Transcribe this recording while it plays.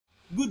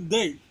Good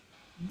day.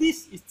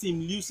 This is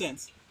Team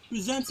Lucent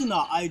presenting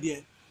our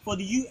idea for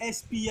the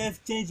USPF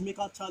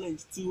ChangeMaker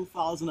Challenge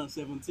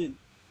 2017.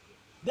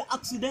 The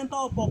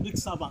Accidental Public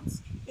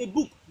Servant, a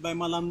book by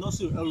Malam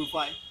Nasir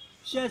El-Rufai,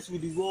 shares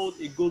with the world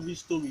a golden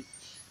story,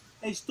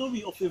 a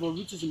story of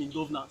favoritism in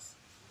governance,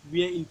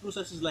 where in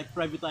processes like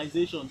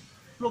privatization,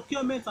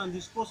 procurement and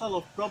disposal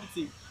of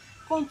property,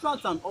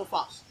 contracts and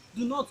offers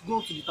do not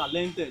go to the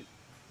talented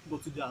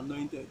but to the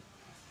anointed.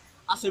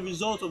 As a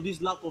result of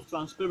this lack of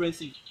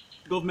transparency,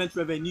 government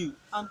revenue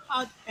and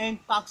hard-earned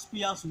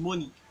taxpayers'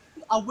 money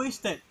are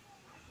wasted.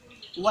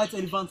 White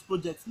elephant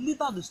projects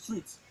litter the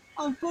streets,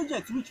 and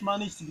projects which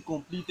manage to be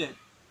completed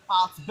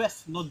are at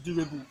best not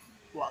durable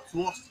or at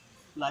worst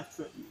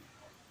life-threatening.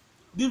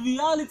 The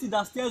reality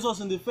that stares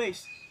us in the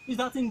face is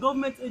that in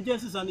government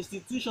agencies and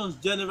institutions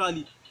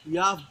generally, we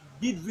have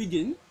bid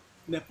rigging,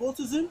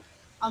 nepotism,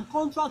 and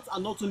contracts are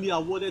not only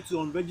awarded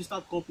to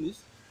unregistered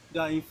companies, they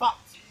are in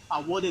fact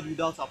awarded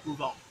without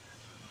approval.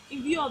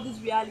 In view of these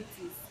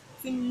realities,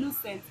 Team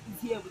Lucent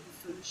is here with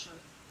the solution: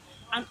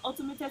 an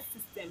automated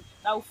system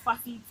that will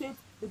facilitate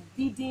the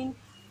bidding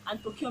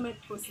and procurement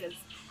process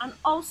and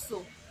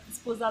also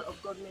disposal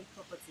of government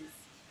properties.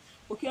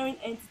 Procuring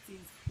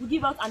entities will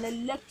give out an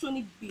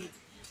electronic bid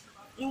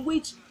in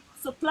which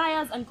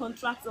suppliers and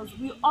contractors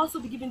will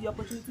also be given the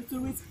opportunity to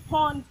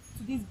respond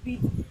to this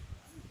bid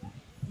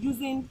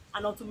using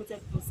an automated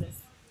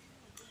process.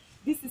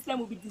 This system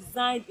will be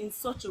designed in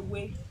such a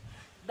way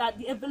that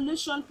the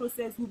evaluation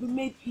process will be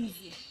made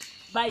easy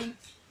by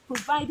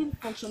providing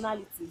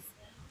functionalities,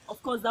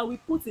 of course, that we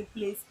put in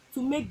place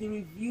to make the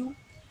review,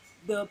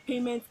 the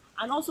payment,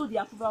 and also the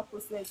approval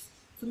process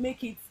to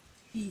make it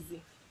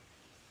easy.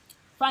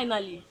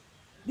 Finally,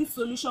 this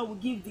solution will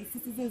give the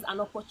citizens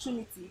an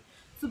opportunity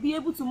to be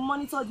able to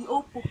monitor the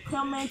whole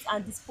procurement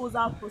and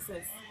disposal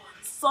process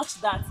such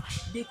that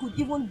they could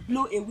even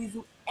blow a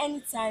whistle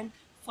anytime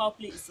foul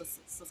play is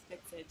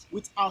suspected.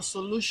 With our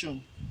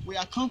solution, we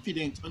are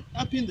confident on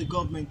helping the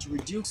government to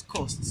reduce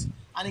costs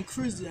and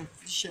increase the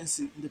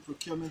efficiency in the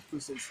procurement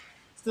process.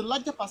 Since the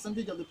larger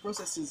percentage of the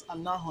processes are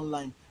now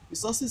online,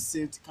 resources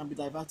saved can be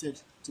diverted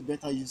to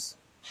better use.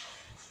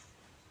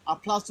 Our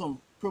platform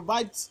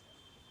provides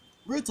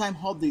real-time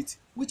updates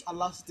which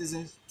allow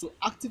citizens to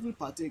actively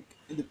partake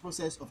in the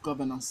process of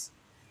governance.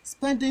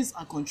 Spendings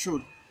are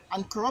controlled,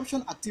 and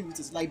corruption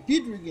activities like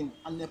bid rigging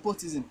and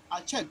nepotism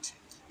are checked.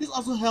 This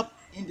also helps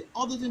in the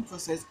auditing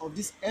process of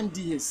these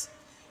MDAs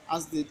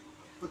as the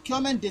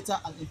procurement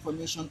data and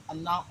information are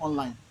now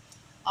online.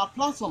 Our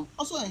platform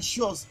also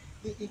ensures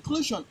the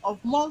inclusion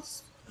of more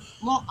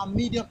small and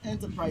medium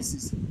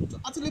enterprises to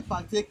actually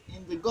partake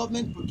in the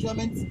government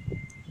procurement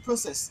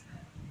process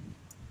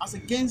as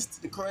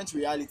against the current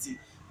reality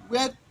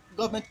where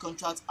government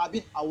contracts are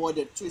being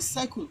awarded to a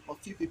circle of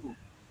few people.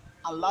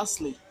 And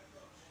lastly,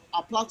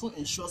 our platform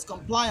ensures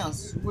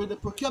compliance with the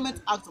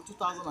Procurement Act of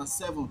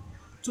 2007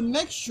 to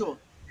make sure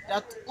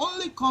that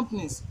only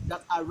companies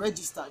that are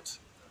registered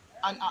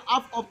and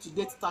have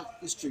up-to-date tax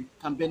history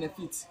can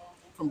benefit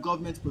from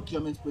government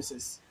procurement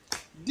process.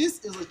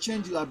 This is a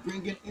change we are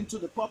bringing into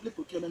the public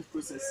procurement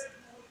process,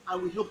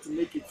 and we hope to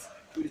make it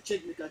with the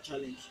ChangeMaker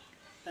challenge.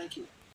 Thank you.